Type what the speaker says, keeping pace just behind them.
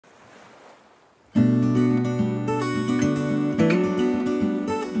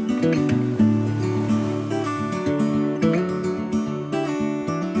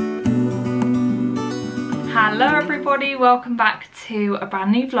Hello everybody, welcome back to a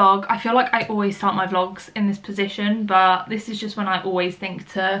brand new vlog. I feel like I always start my vlogs in this position, but this is just when I always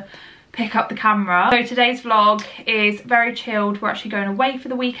think to pick up the camera. So today's vlog is very chilled. We're actually going away for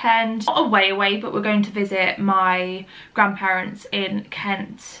the weekend. Not away, but we're going to visit my grandparents in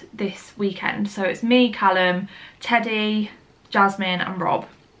Kent this weekend. So it's me, Callum, Teddy, Jasmine and Rob,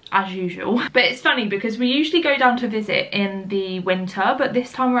 as usual. But it's funny because we usually go down to visit in the winter, but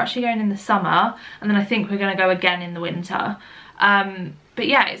this time we're actually going in the summer, and then I think we're going to go again in the winter. But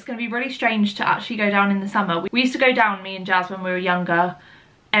yeah, it's going to be really strange to actually go down in the summer. We used to go down, me and Jazz, when we were younger,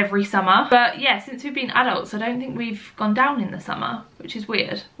 every summer. But yeah, since we've been adults, I don't think we've gone down in the summer, which is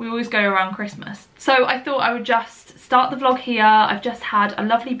weird. We always go around Christmas. So I thought I would just start the vlog here. I've just had a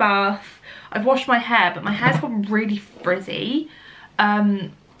lovely bath. I've washed my hair, but my hair's gone really frizzy.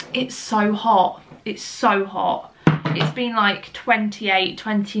 It's so hot. It's so hot. It's been like 28,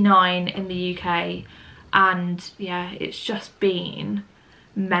 29 in the UK, and yeah, it's just been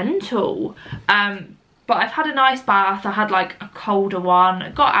mental. But I've had a nice bath. I had like a colder one.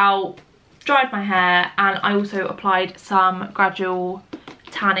 I got out, dried my hair, and I also applied some gradual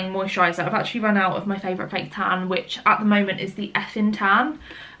tanning moisturiser. I've actually run out of my favourite fake tan, which at the moment is the Effin Tan.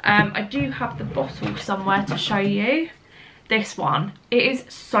 I do have the bottle somewhere to show you. This one, it is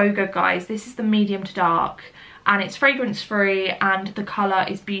so good, guys. This is the medium to dark, and it's fragrance free, and the colour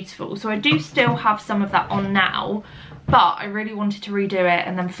is beautiful. So I do still have some of that on now, but I really wanted to redo it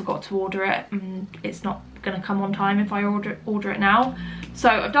and then forgot to order it, and it's not going to come on time if I order it now. So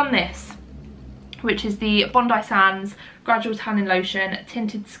I've done this, which is the Bondi Sands Gradual Tanning Lotion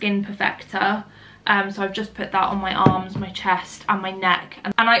Tinted Skin Perfector. So I've just put that on my arms, my chest and my neck.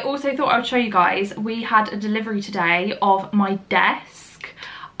 And I also thought I would show you guys, we had a delivery today of my desk.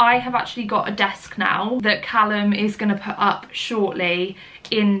 I have actually got a desk now that Callum is going to put up shortly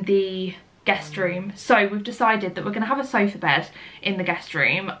in the guest room. So we've decided that we're going to have a sofa bed in the guest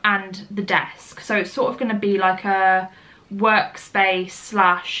room and the desk. So it's sort of going to be like a workspace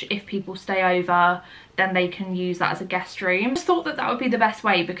slash, if people stay over, then they can use that as a guest room. I just thought that that would be the best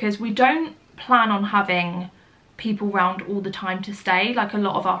way, because we don't plan on having people round all the time to stay. Like, a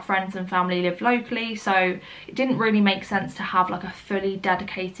lot of our friends and family live locally, so it didn't really make sense to have like a fully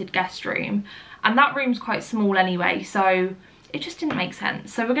dedicated guest room, and that room's quite small anyway, so it just didn't make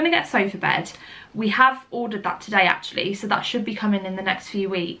sense. So we're going to get a sofa bed. We have ordered that today actually, so that should be coming in the next few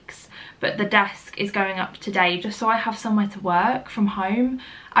weeks, but the desk is going up today just so I have somewhere to work from home.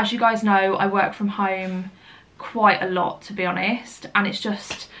 As you guys know, I work from home quite a lot, to be honest, and it's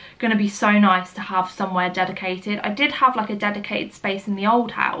just going to be so nice to have somewhere dedicated. I did have like a dedicated space in the old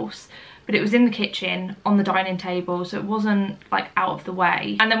house, but it was in the kitchen on the dining table, so it wasn't like out of the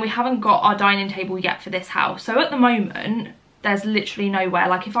way. And then we haven't got our dining table yet for this house, so at the moment there's literally nowhere.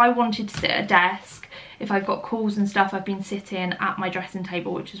 Like, if I wanted to sit at a desk, if I've got calls and stuff, I've been sitting at my dressing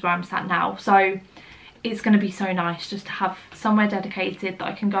table, which is where I'm sat now. So it's going to be so nice just to have somewhere dedicated that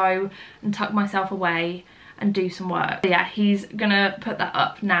I can go and tuck myself away and do some work. Yeah, he's gonna put that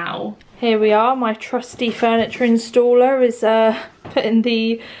up now. Here we are, my trusty furniture installer is putting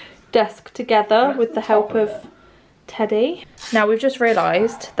the desk together with the help of Teddy. Now, we've just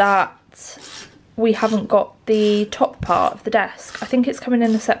realised that we haven't got the top part of the desk. I think it's coming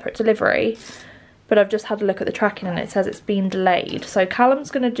in a separate delivery, but I've just had a look at the tracking and it says it's been delayed. So Callum's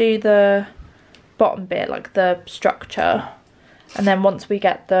gonna do the bottom bit, like the structure, and then once we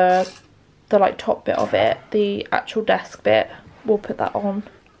get the like top bit of it, the actual desk bit, we'll put that on.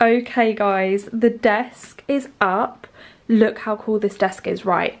 Okay guys, the desk is up. Look how cool this desk is.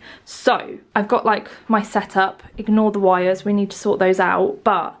 Right, so I've got like my setup, ignore the wires, we need to sort those out,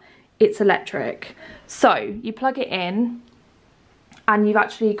 but it's electric. So you plug it in and you've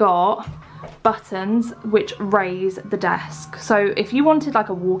actually got buttons which raise the desk. So if you wanted like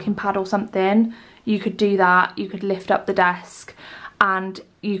a walking pad or something, you could do that. You could lift up the desk and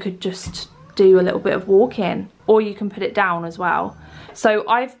you could just do a little bit of walking, or you can put it down as well. So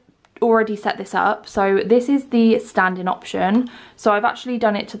I've already set this up. So this is the standing option. So I've actually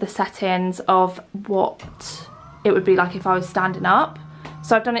done it to the settings of what it would be like if I was standing up.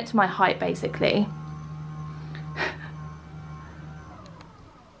 So I've done it to my height basically.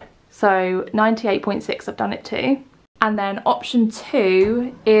 So 98.6 I've done it to. And then option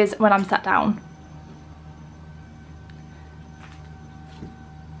 2 is when I'm sat down.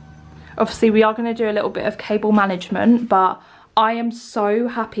 Obviously we are going to do a little bit of cable management, but I am so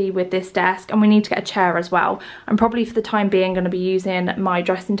happy with this desk, and we need to get a chair as well. I'm probably for the time being going to be using my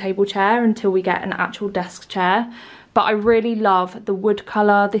dressing table chair until we get an actual desk chair. But I really love the wood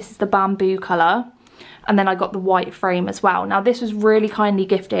colour. This is the bamboo colour. And then I got the white frame as well. Now this was really kindly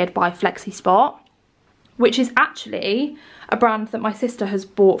gifted by FlexiSpot. which is actually a brand that my sister has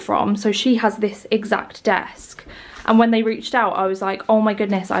bought from. So she has this exact desk. And when they reached out, I was like, oh my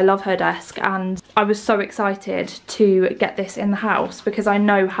goodness, I love her desk. And I was so excited to get this in the house because I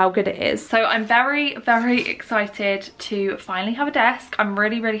know how good it is. So I'm very, very excited to finally have a desk. I'm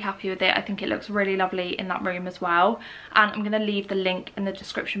really, really happy with it. I think it looks really lovely in that room as well. And I'm going to leave the link in the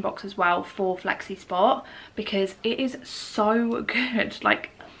description box as well for FlexiSpot because it is so good.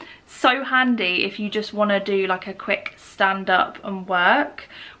 Like, so handy if you just want to do like a quick stand up and work,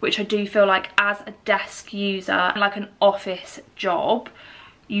 which I do feel like as a desk user, like an office job,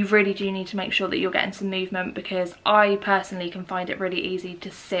 you really do need to make sure that you're getting some movement, because I personally can find it really easy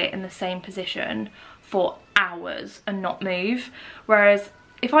to sit in the same position for hours and not move. Whereas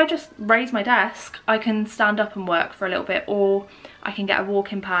if I just raise my desk, I can stand up and work for a little bit, or I can get a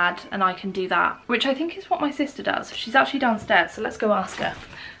walking pad and I can do that, which I think is what my sister does. She's actually downstairs, so let's go ask her.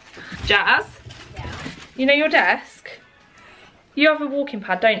 Jazz? Yeah. You know your desk? You have a walking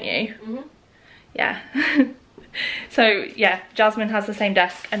pad, don't you? Mm-hmm. Yeah. So yeah, Jasmine has the same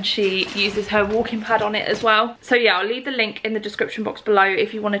desk and she uses her walking pad on it as well. So yeah, I'll leave the link in the description box below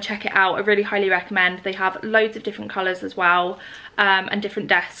if you want to check it out. I really highly recommend. They have loads of different colours as well, and different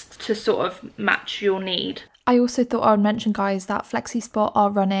desks to sort of match your need. I also thought I would mention, guys, that FlexiSpot are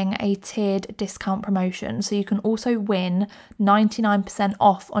running a tiered discount promotion. So you can also win 99%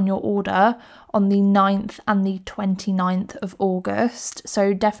 off on your order on the 9th and the 29th of August.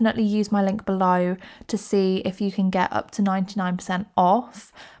 So definitely use my link below to see if you can get up to 99%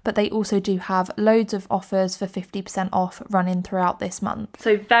 off. But they also do have loads of offers for 50% off running throughout this month.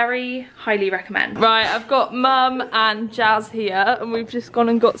 So very highly recommend. Right, I've got Mum and Jazz here and we've just gone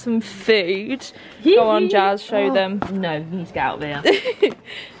and got some food. Go on, Jazz, show them. No, you need to get out there.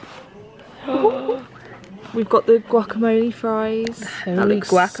 We've got the guacamole fries. Holy that looks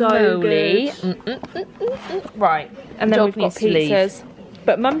guacamole. So good. Right, and then we've got pizzas.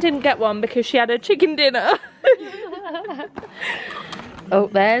 But Mum didn't get one because she had a chicken dinner. Oh,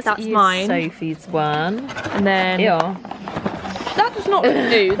 that's mine. Sophie's one. And then... Yeah. That does not look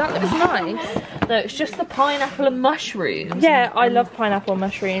new. That looks nice. No, it's just the pineapple and mushrooms. Yeah, I love pineapple and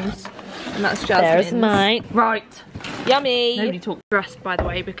mushrooms. And that's Jasmine's. There's mine. Right. Yummy. Nobody talked. Dressed, by the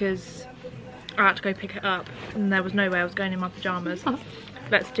way, because I had to go pick it up and there was no way I was going in my pyjamas.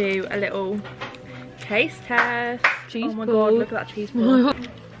 Let's do a little taste test. Cheese oh my ball. god, look at that cheese ball.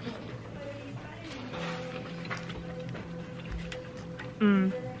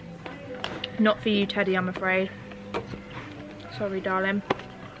 Not for you, Teddy, I'm afraid. Sorry, darling.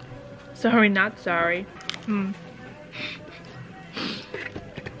 Sorry, not sorry.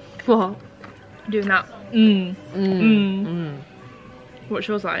 What? Doing that. What's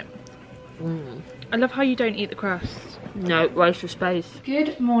yours like? I love how you don't eat the crusts. No, waste of space.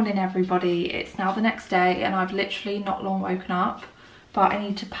 Good morning, everybody. It's now the next day and I've literally not long woken up, but I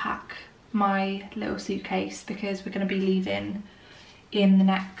need to pack my little suitcase because we're going to be leaving in the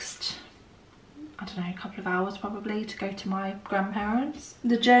next, I don't know, a couple of hours probably to go to my grandparents.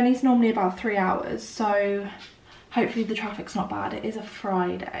 The journey's normally about 3 hours, so hopefully the traffic's not bad. It is a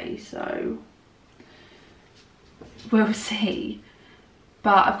Friday, so we'll see.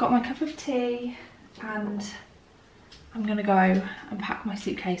 But I've got my cup of tea and I'm gonna go and pack my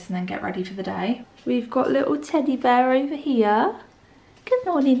suitcase and then get ready for the day. We've got little teddy bear over here. Good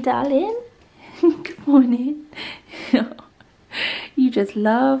morning, darling. Good morning. You just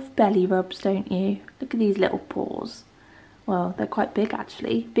love belly rubs, don't you? Look at these little paws. Well, they're quite big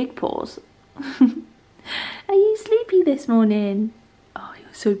actually, big paws. Are you sleepy this morning? Oh,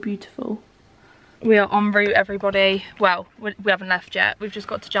 you're so beautiful. We are en route, everybody. Well, we haven't left yet. We've just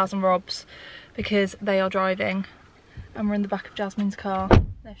got to Jazz and Rob's because they are driving and we're in the back of Jasmine's car.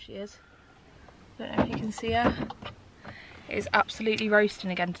 There she is. Don't know if you can see her. It is absolutely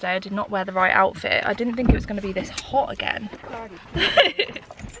roasting again today. I did not wear the right outfit. I didn't think it was going to be this hot again.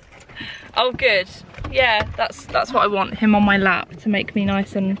 Oh, good. Yeah, that's what I want. Him on my lap to make me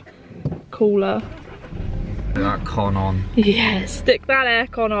nice and cooler. That con on. Yeah, stick that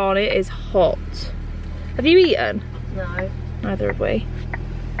aircon on. It is hot. Have you eaten? No. Neither have we.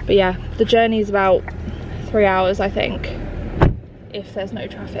 But yeah, the journey is about 3 hours, I think, if there's no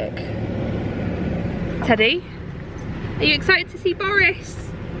traffic. Teddy, are you excited to see Boris?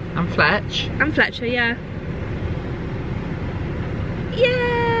 And Fletch. And Fletcher, yeah.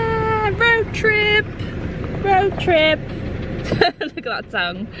 Yeah, road trip. Road trip. Look at that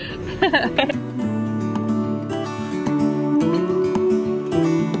tongue.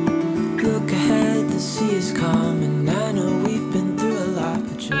 Look ahead, the sea is calm, and I know we've been through a lot.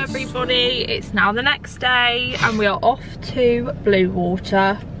 But Hello everybody, it's now the next day and we are off to Blue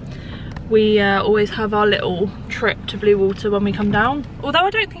Water. We always have our little trip to Blue Water when we come down. Although I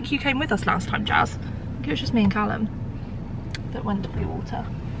don't think you came with us last time, Jazz. I think it was just me and Callum that went to Blue Water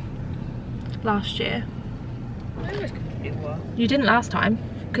last year. I always go to Blue Water. You didn't last time,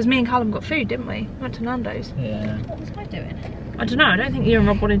 because me and Callum got food, didn't we? Went to Nando's. Yeah. What was I doing? I don't know, I don't think you and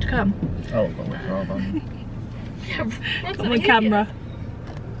Rob wanted to come. Oh, got my car on. Yeah, Got my camera.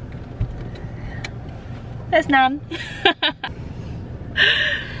 There's Nan.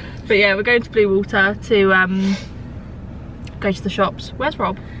 But yeah, we're going to Blue Water to go to the shops. Where's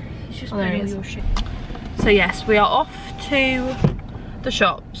Rob? He's just there he doing all is. your shit. So yes, we are off to the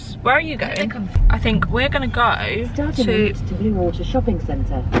shops. Where are you going? I think we're gonna go Start a to... route to Blue Water Shopping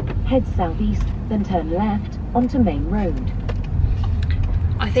Centre. Head southeast, then turn left onto Main Road.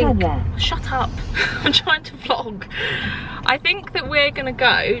 I think... Turn left. Shut up. I'm trying to vlog. I think that we're gonna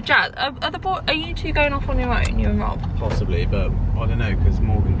go... Jazz, are you two going off on your own, you and Rob? Possibly, but I don't know, because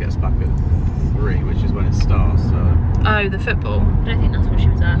Morgan gets back at 3, which is when it starts, so... Oh, the football. I don't think that's what she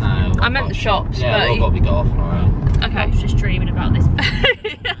was asking. I meant the shops, Yeah, but... we've got to be got off on our own. Okay. I was just dreaming about this.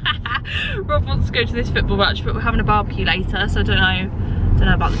 Rob wants to go to this football match, but we're having a barbecue later, so I don't know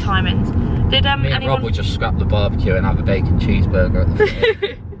about the timings. Did Me and anyone... Rob would just scrap the barbecue and have a bacon cheeseburger at the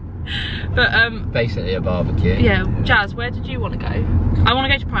front. But Basically a barbecue. yeah, Jazz, where did you want to go? I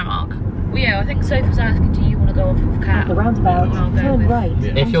want to go to Primark. Well, yeah, I think Sophie was asking, do you want to go off with Cat? At the roundabout, I'll go turn with- right.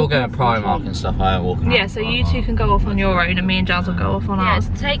 Yeah. If you're onto going Castle Primark Street. and stuff, I ain't walking Yeah, around so you Primark. two can go off on your own and me and Jazz will go off on Yeah, ours.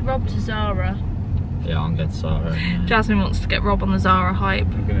 take Rob to Zara. Yeah, I'm going to Sarah. Jasmine wants to get Rob on the Zara hype.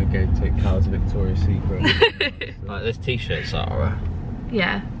 I'm gonna go take Cal to Victoria's Secret. Like this t-shirt, Sarah.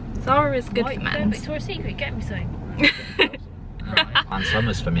 Yeah, Zara is good Why, for go men. Victoria's Secret, get me something. Right. And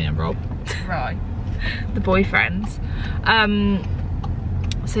summers for me and Rob. Right. The boyfriends.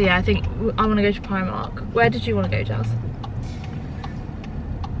 So yeah, I think I want to go to Primark. Where did you want to go, Jazz?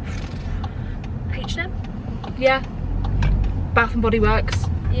 H&M? Yeah. Bath and Body Works,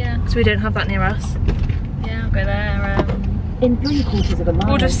 Yeah. because we don't have that near us. Yeah, I'll go there. In 3/4 of a mile.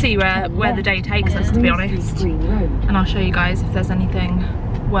 We'll just see where turn the left day takes us, onto to be Green honest. Street, Green Road. And I'll show you guys if there's anything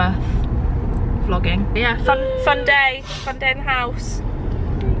worth vlogging. Yeah, fun day in the house.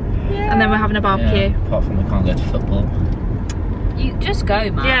 And then we're having a barbecue. Yeah, apart from we can't go to football. You just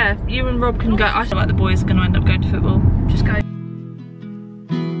go, man. Yeah, you and Rob can go. I feel like the boys are going to end up going to football. Just go.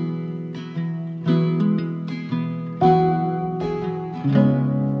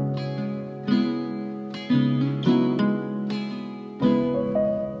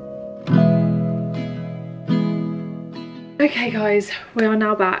 Okay guys, we are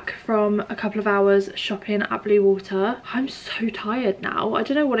now back from a couple of hours shopping at Blue Water. I'm so tired now. I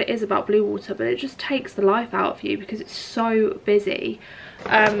don't know what it is about Blue Water, but it just takes the life out of you because it's so busy.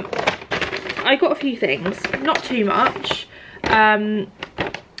 I got a few things, not too much. I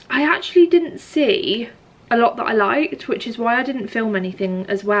actually didn't see a lot that I liked, which is why I didn't film anything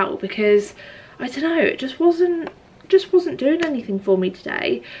as well, because I don't know, it just wasn't doing anything for me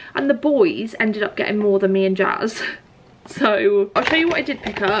today. And the boys ended up getting more than me and Jazz. So I'll show you what I did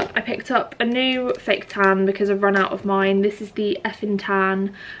pick up. I picked up a new fake tan because I've run out of mine. This is the effing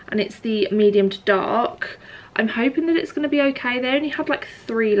tan and it's the medium to dark. I'm hoping that it's going to be okay. They only had like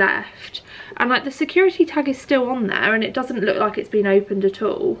 3 left and like the security tag is still on there and it doesn't look like it's been opened at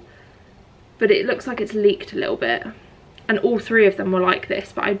all, but it looks like it's leaked a little bit. And all 3 of them were like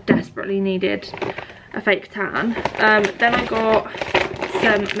this, but I desperately needed a fake tan. Then I got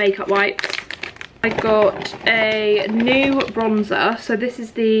some makeup wipes. I got a new bronzer. So this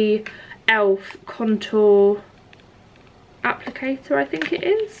is the e.l.f. contour applicator, I think it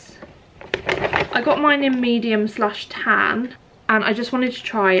is. I got mine in medium / tan and I just wanted to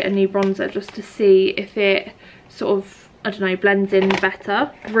try a new bronzer just to see if it sort of, I don't know, blends in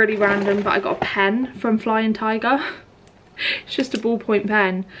better. Really random, but I got a pen from Flying Tiger. It's just a ballpoint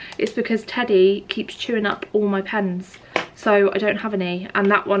pen. It's because Teddy keeps chewing up all my pens, so I don't have any,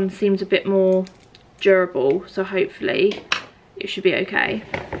 and that one seems a bit more durable, so hopefully it should be okay.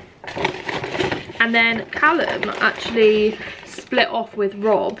 And then Callum actually split off with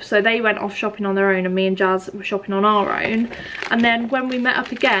Rob, so they went off shopping on their own and me and Jazz were shopping on our own. And then when we met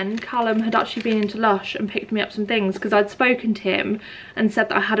up again, Callum had actually been into Lush and picked me up some things because I'd spoken to him and said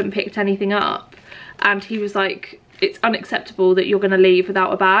that I hadn't picked anything up, and he was like, it's unacceptable that you're gonna leave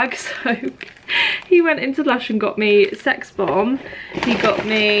without a bag. So he went into Lush and got me Sex Bomb, he got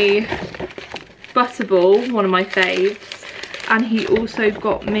me Butterball, one of my faves, and he also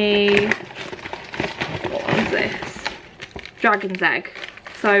got me, what was this? Dragon's Egg.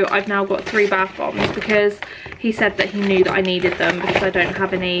 So I've now got 3 bath bombs because he said that he knew that I needed them because I don't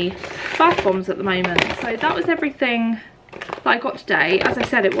have any bath bombs at the moment. So that was everything that I got today. As I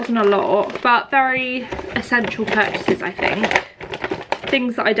said, it wasn't a lot, but very essential purchases, I think.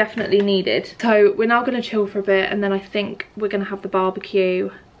 Things that I definitely needed. So we're now going to chill for a bit, and then I think we're going to have the barbecue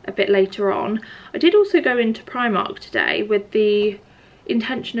a bit later on. I did also go into Primark today with the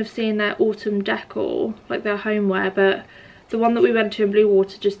intention of seeing their autumn decor, like their homeware, but the one that we went to in Blue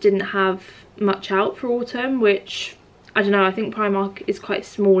Water just didn't have much out for autumn, which I don't know, I think Primark is quite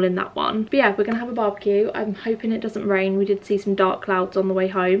small in that one. But yeah, we're gonna have a barbecue. I'm hoping it doesn't rain. We did see some dark clouds on the way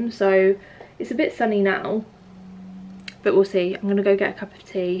home, so it's a bit sunny now, but we'll see. I'm gonna go get a cup of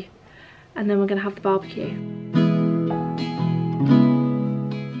tea and then we're gonna have the barbecue.